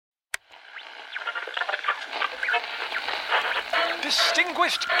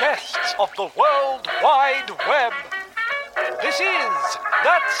distinguished guests of the World Wide Web. This is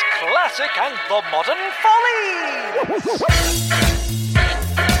That's Classic and the Modern Follies!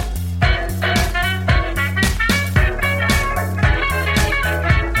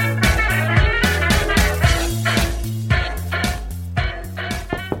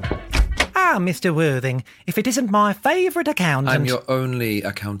 Mr. Worthing, if it isn't my favourite accountant... I'm your only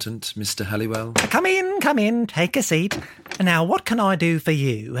accountant, Mr. Halliwell. Come in, take a seat. Now, what can I do for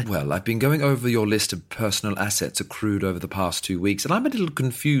you? Well, I've been going over your list of personal assets accrued over the past 2 weeks, and I'm a little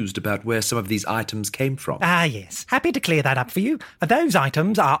confused about where some of these items came from. Ah, yes. Happy to clear that up for you. Those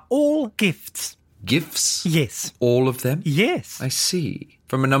items are all gifts. Gifts? Yes. All of them? Yes. I see.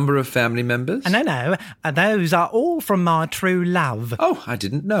 From a number of family members? No. Those are all from my true love. Oh, I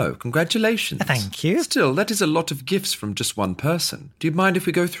didn't know. Congratulations. Thank you. Still, that is a lot of gifts from just one person. Do you mind if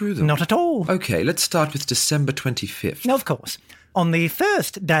we go through them? Not at all. OK, let's start with December 25th. Of course. On the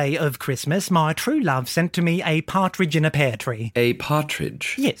first day of Christmas, my true love sent to me a partridge in a pear tree. A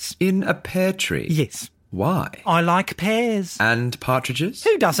partridge? Yes. In a pear tree? Yes. Why? I like pears. And partridges?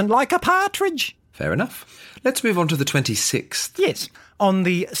 Who doesn't like a partridge? Fair enough. Let's move on to the 26th. Yes. On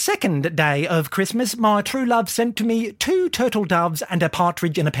the second day of Christmas, my true love sent to me 2 turtle doves and a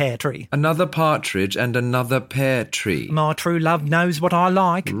partridge in a pear tree. Another partridge and another pear tree. My true love knows what I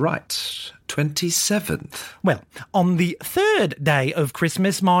like. Right. 27th. Well, on the third day of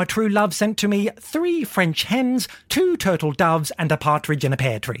Christmas, my true love sent to me 3 French hens, 2 turtle doves and a partridge in a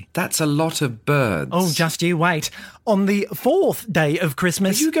pear tree. That's a lot of birds. Oh, just you wait. On the fourth day of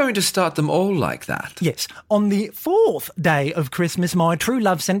Christmas... Are you going to start them all like that? Yes. On the fourth day of Christmas, my true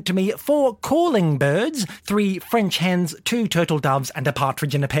love sent to me 4 calling birds, 3 French hens, 2 turtle doves and a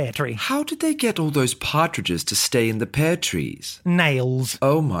partridge in a pear tree. How did they get all those partridges to stay in the pear trees? Nails.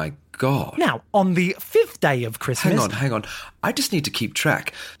 Oh, my God. Now, on the 5th day of Christmas... Hang on. I just need to keep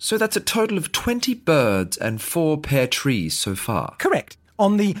track. So that's a total of 20 birds and 4 pear trees so far. Correct.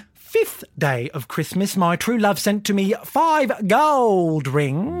 On the 5th day of Christmas, my true love sent to me 5 gold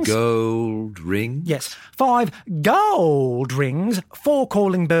rings. Gold rings? Yes, 5 gold rings, 4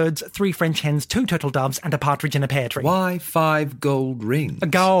 calling birds, 3 French hens, 2 turtle doves and a partridge in a pear tree. Why 5 gold rings?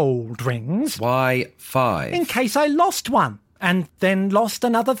 Gold rings. Why 5? In case I lost one, and then lost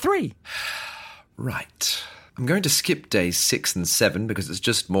another 3. Right. I'm going to skip days 6 and 7 because it's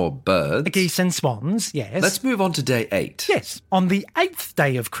just more birds. Geese and swans, yes. Let's move on to day 8. Yes. On the 8th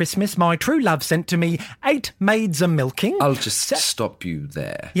day of Christmas, my true love sent to me 8 maids a-milking. I'll just stop you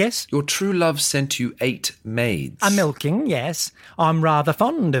there. Yes? Your true love sent you 8 maids. A-milking, yes. I'm rather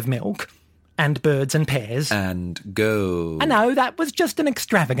fond of milk. And birds and pears. And gold. I know, that was just an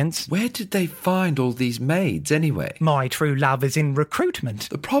extravagance. Where did they find all these maids, anyway? My true love is in recruitment.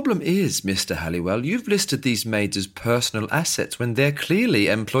 The problem is, Mr. Halliwell, you've listed these maids as personal assets when they're clearly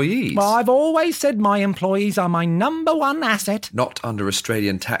employees. Well, I've always said my employees are my number 1 asset. Not under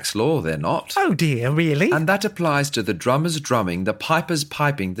Australian tax law, they're not. Oh dear, really? And that applies to the drummers drumming, the pipers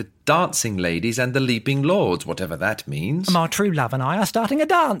piping, the dancing ladies and the leaping lords, whatever that means. My true love and I are starting a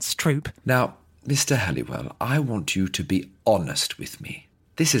dance troupe. Now, Mr. Halliwell, I want you to be honest with me.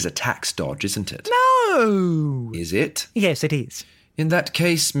 This is a tax dodge, isn't it? No! Is it? Yes, it is. In that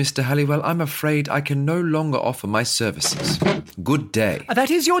case, Mr. Halliwell, I'm afraid I can no longer offer my services. Good day.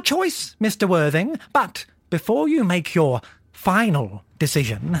 That is your choice, Mr. Worthing. But before you make your final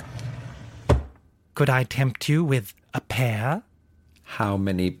decision, could I tempt you with a pear? How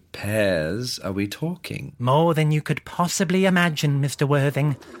many pears are we talking? More than you could possibly imagine, Mr.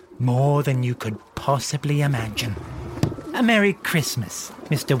 Worthing. More than you could possibly imagine. A Merry Christmas,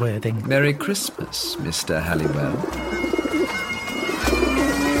 Mr. Worthing. Merry Christmas, Mr. Halliwell.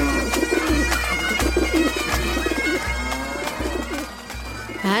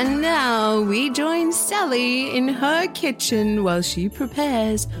 And now we join Sally in her kitchen while she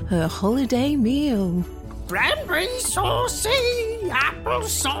prepares her holiday meal. Cranberry saucy, apple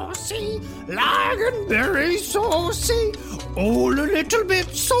saucy, lingonberry saucy, all a little bit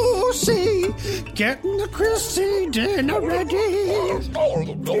saucy, getting the Chrissy dinner ready.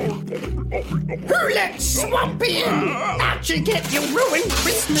 Who let Swampy in? Out you get, you ruined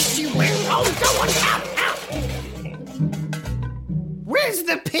Christmas, you will. Oh, go on, out. Where's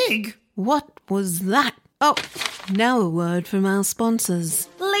the pig? What was that? Oh, Now a word from our sponsors.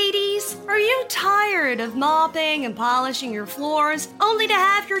 Ladies, are you tired of mopping and polishing your floors only to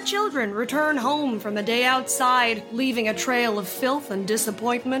have your children return home from a day outside, leaving a trail of filth and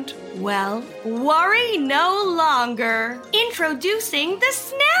disappointment? Well, worry no longer. Introducing the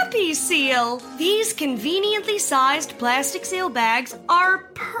Snappy Seal. These conveniently sized plastic seal bags are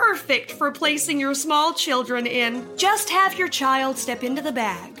perfect for placing your small children in. Just have your child step into the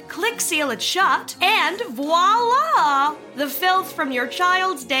bag, click seal it shut, and voila! The filth from your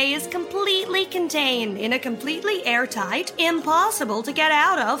child's day is completely contained in a completely airtight, impossible to get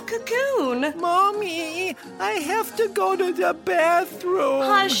out of cocoon. Mommy, I have to go to the bathroom.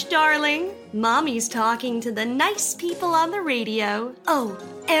 Hush, darling. Mommy's talking to the nice people on the radio. Oh,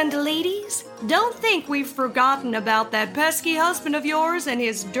 and ladies, don't think we've forgotten about that pesky husband of yours and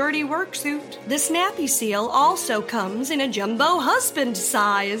his dirty work suit. The Snappy Seal also comes in a jumbo husband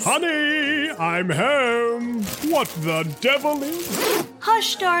size. Honey, I'm home. What the devil is?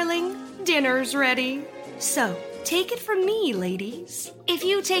 Hush, darling. Dinner's ready. So, take it from me, ladies. If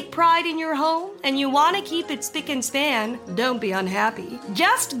you take pride in your home and you want to keep it spick and span, don't be unhappy.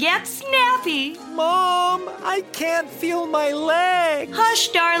 Just get snappy. Mom, I can't feel my legs. Hush,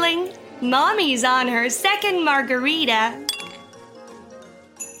 darling. Mommy's on her second margarita.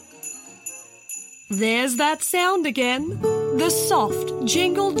 There's that sound again. The soft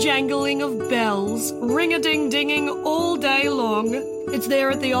jingle-jangling of bells, ring-a-ding-dinging all day long. It's there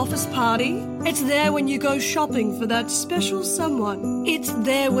at the office party. It's there when you go shopping for that special someone. It's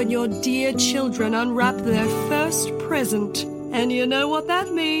there when your dear children unwrap their first present. And you know what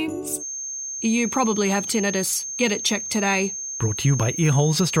that means? You probably have tinnitus. Get it checked today. Brought to you by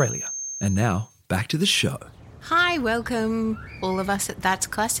Earholes Australia. And now, back to the show. Hi, welcome. All of us at That's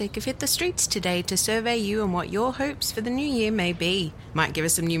Classic have hit the streets today to survey you on what your hopes for the new year may be. Might give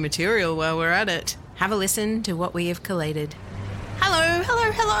us some new material while we're at it. Have a listen to what we have collated.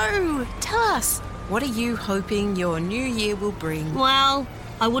 Hello. Tell us, what are you hoping your new year will bring? Well,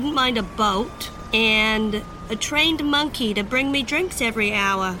 I wouldn't mind a boat and a trained monkey to bring me drinks every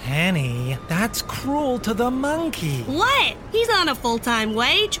hour. Annie, that's cruel to the monkey. What? He's on a full-time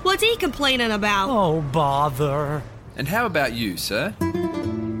wage. What's he complaining about? Oh, bother. And how about you, sir?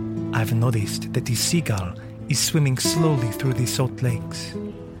 I've noticed that the seagull is swimming slowly through the Salt Lakes.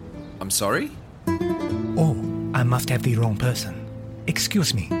 I'm sorry? Oh, I must have the wrong person.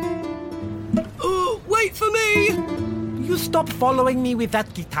 Excuse me. Oh, wait for me! You stop following me with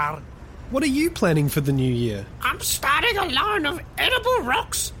that guitar. What are you planning for the new year? I'm starting a line of edible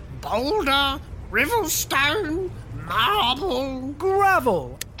rocks. Boulder, Riverstone, marble.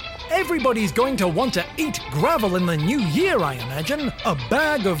 Gravel! Everybody's going to want to eat gravel in the new year, I imagine. A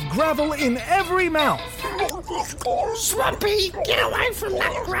bag of gravel in every mouth. Swampy, get away from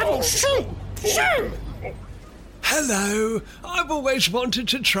that gravel. Shoo! Shoo! Hello, I've always wanted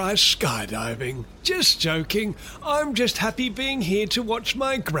to try skydiving. Just joking, I'm just happy being here to watch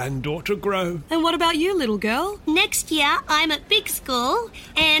my granddaughter grow. And what about you, little girl? Next year, I'm at big school,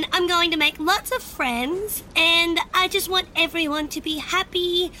 and I'm going to make lots of friends, and I just want everyone to be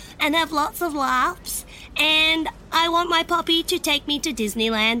happy and have lots of laughs, and I want my poppy to take me to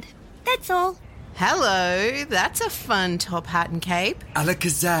Disneyland. That's all. Hello, that's a fun top hat and cape.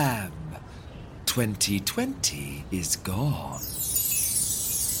 Alakazam. 2020 is gone.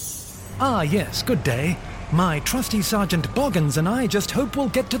 Ah, yes, good day. My trusty Sergeant Boggins and I just hope we'll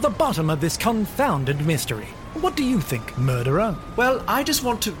get to the bottom of this confounded mystery. What do you think, murderer? Well, I just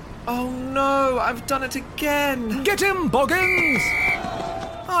want to... Oh no, I've done it again. Get him, Boggins!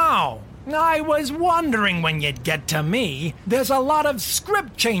 Oh, I was wondering when you'd get to me. There's a lot of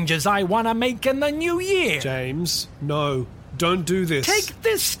script changes I want to make in the new year. James, no, don't do this. Take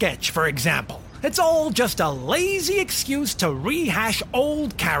this sketch, for example. It's all just a lazy excuse to rehash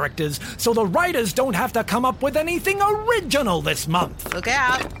old characters so the writers don't have to come up with anything original this month. Look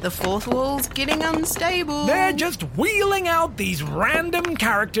out, the fourth wall's getting unstable. They're just wheeling out these random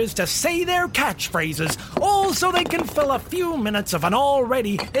characters to say their catchphrases, all so they can fill a few minutes of an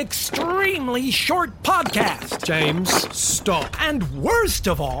already extremely short podcast. James, stop. And worst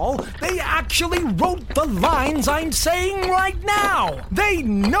of all, they actually wrote the lines I'm saying right now. They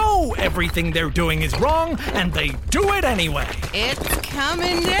know everything they're doing is wrong, and they do it anyway. It's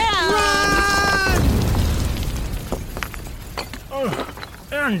coming down.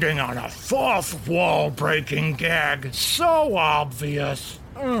 Ending on a fourth wall breaking gag. So obvious.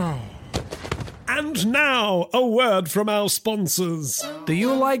 And now, a word from our sponsors. Do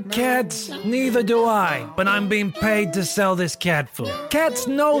you like cats? Neither do I, but I'm being paid to sell this cat food. Cats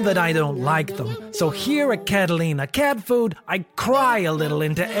know that I don't like them, so here at Catalina Cat Food, I cry a little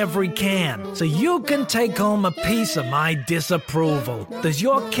into every can, so you can take home a piece of my disapproval. Does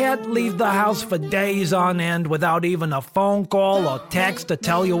your cat leave the house for days on end without even a phone call or text to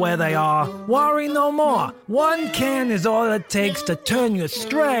tell you where they are? Worry no more. One can is all it takes to turn your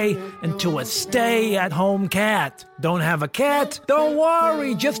stray into a stay-at-home cat. Don't have a cat? Don't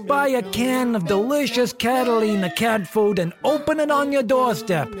worry, just buy a can of delicious Catalina cat food and open it on your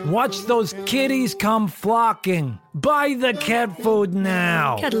doorstep. Watch those kitties come flocking. Buy the cat food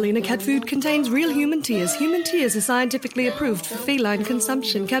now. Catalina cat food contains real human tears. Human tears are scientifically approved for feline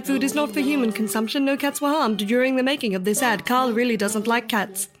consumption. Cat food is not for human consumption. No cats were harmed during the making of this ad. Carl really doesn't like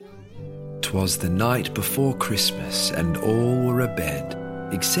cats. 'Twas the night before Christmas, and all were abed,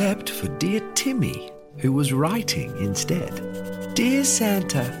 except for dear Timmy, who was writing instead. "Dear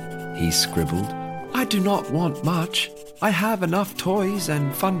Santa," he scribbled, "I do not want much. I have enough toys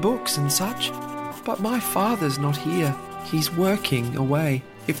and fun books and such. But my father's not here. He's working away.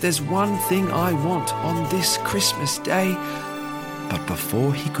 If there's one thing I want on this Christmas day..." But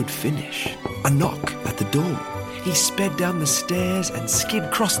before he could finish, a knock at the door. He sped down the stairs and skid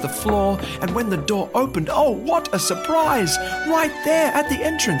across the floor, and when the door opened, oh, what a surprise! Right there at the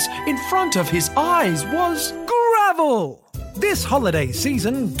entrance, in front of his eyes, was... Gravel! This holiday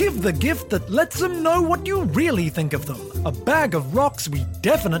season, give the gift that lets them know what you really think of them. A bag of rocks we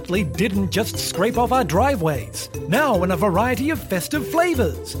definitely didn't just scrape off our driveways. Now in a variety of festive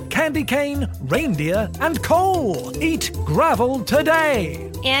flavors. Candy cane, reindeer, and coal. Eat Gravel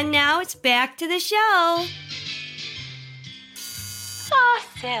today. And now it's back to the show. Ah,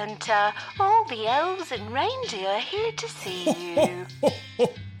 Santa, all the elves and reindeer are here to see you.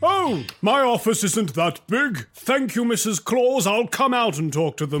 Oh, my office isn't that big. Thank you, Mrs. Claus. I'll come out and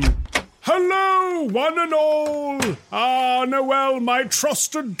talk to them. Hello, one and all. Ah, Noel, my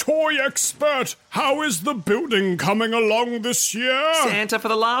trusted toy expert. How is the building coming along this year? Santa, for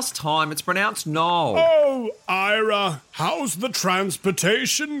the last time, it's pronounced no. Oh, Ira, how's the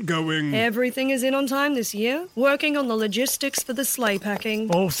transportation going? Everything is in on time this year. Working on the logistics for the sleigh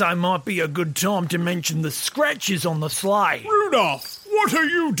packing. Also might be a good time to mention the scratches on the sleigh. Rudolph, what are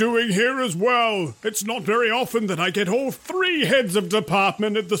you doing here as well? It's not very often that I get all three heads of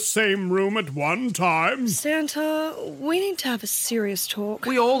department at the same room at one time. Santa, we need to have a serious talk.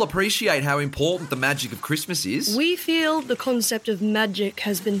 We all appreciate how important the magic of Christmas is. We feel the concept of magic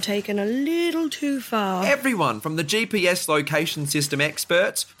has been taken a little too far. Everyone, from the GPS location system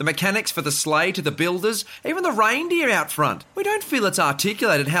experts, the mechanics for the sleigh to the builders, even the reindeer out front. We don't feel it's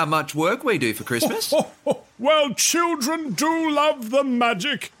articulated how much work we do for Christmas. Well, children do love the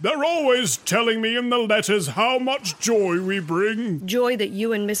magic. They're always telling me in the letters how much joy we bring. Joy that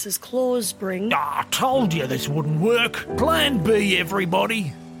you and Mrs. Claus bring. I told you this wouldn't work. Plan B,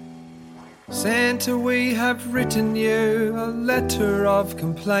 everybody. Santa, we have written you a letter of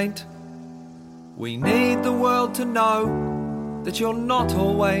complaint. We need the world to know that you're not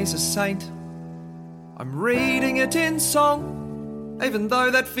always a saint. I'm reading it in song, even though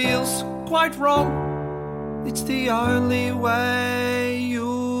that feels quite wrong. It's the only way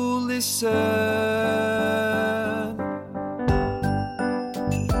you'll listen.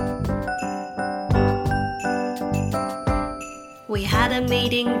 We had a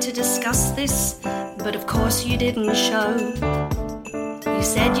meeting to discuss this, but of course you didn't show. You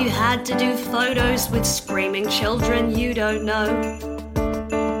said you had to do photos with screaming children you don't know.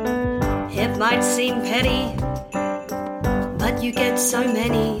 It might seem petty, but you get so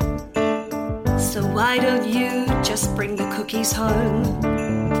many. So why don't you just bring the cookies home?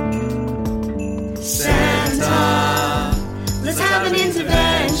 Santa, let's have an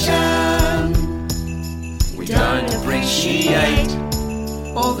intervention. We don't appreciate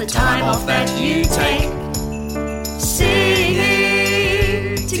all the time off that you take. Singing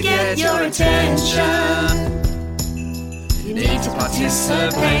to get your attention. You need to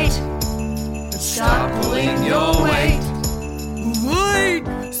participate and start pulling your weight. Wait!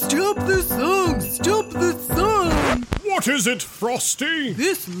 Stop the song! Stop the song! What is it, Frosty?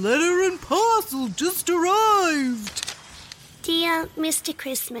 This letter and parcel just arrived. Dear Mr.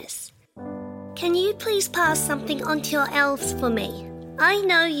 Christmas, can you please pass something on to your elves for me? I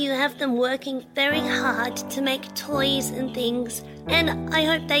know you have them working very hard to make toys and things, and I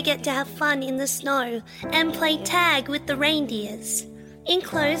hope they get to have fun in the snow and play tag with the reindeers.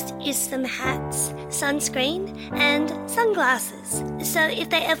 Enclosed is some hats, sunscreen, and sunglasses. So if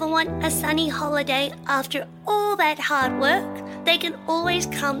they ever want a sunny holiday after all that hard work, they can always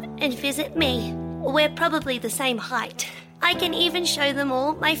come and visit me. We're probably the same height. I can even show them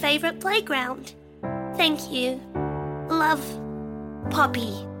all my favourite playground. Thank you. Love,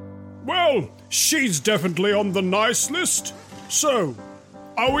 Poppy. Well, she's definitely on the nice list. So,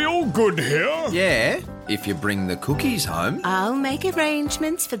 are we all good here? Yeah, if you bring the cookies home. I'll make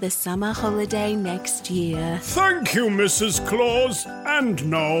arrangements for the summer holiday next year. Thank you, Mrs. Claus. And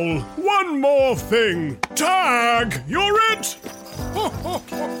Noel, one more thing. Tag, you're it!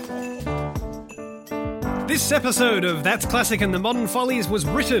 This episode of That's Classic and the Modern Follies was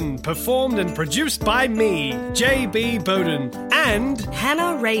written, performed and produced by me, J.B. Bowden, and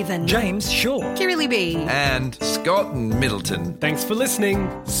Hannah Raven, James Shaw, Kirrilly B. And Scott Middleton. Thanks for listening.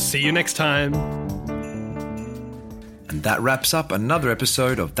 See you next time. And that wraps up another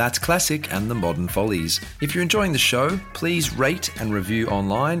episode of That's Classic and the Modern Follies. If you're enjoying the show, please rate and review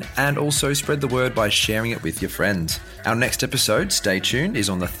online and also spread the word by sharing it with your friends. Our next episode, stay tuned, is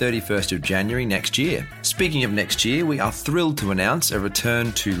on the 31st of January next year. Speaking of next year, we are thrilled to announce a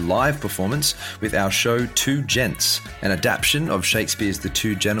return to live performance with our show Two Gents, an adaptation of Shakespeare's The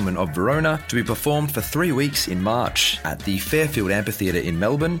Two Gentlemen of Verona, to be performed for 3 weeks in March at the Fairfield Amphitheatre in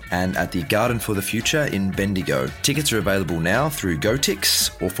Melbourne and at the Garden for the Future in Bendigo. Tickets are available now through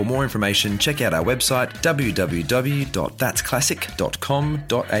GoTix, or for more information, check out our website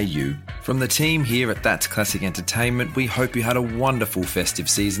www.thatsclassic.com.au. From the team here at That's Classic Entertainment, we hope you had a wonderful festive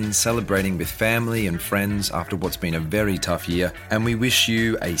season celebrating with family and friends after what's been a very tough year, and we wish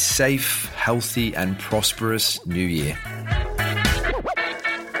you a safe, healthy and prosperous new year.